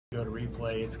go to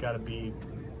replay, it's got to be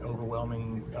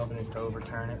overwhelming evidence to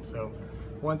overturn it. So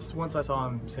once I saw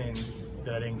him saying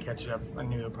that I didn't catch it up, I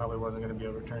knew it probably wasn't going to be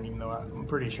overturned, even though I'm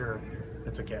pretty sure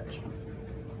it's a catch.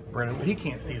 Brandon, But he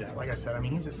can't see that. Like I said, I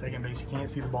mean, he's at second base. He can't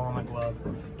see the ball in my glove.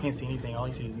 Can't see anything. All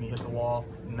he sees is me hit the wall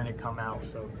and then it come out.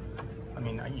 So, I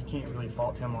mean, you can't really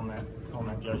fault him on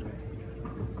that judgment.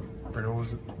 Brandon, what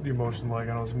was the emotion like?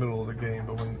 I know it's the middle of the game,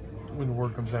 but when the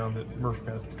word comes down that Murph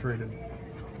got traded.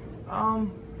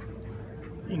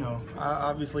 You know,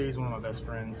 obviously he's one of my best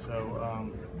friends, so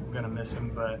I'm gonna miss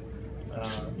him. But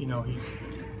you know, he's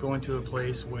going to a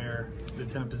place where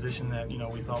it's in a position that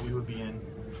we thought we would be in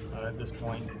at this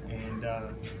point, and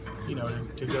you know,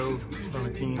 to go from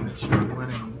a team that's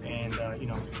struggling and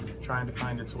trying to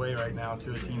find its way right now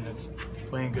to a team that's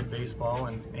playing good baseball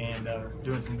and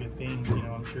doing some good things.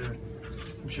 I'm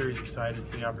sure he's excited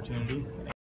for the opportunity.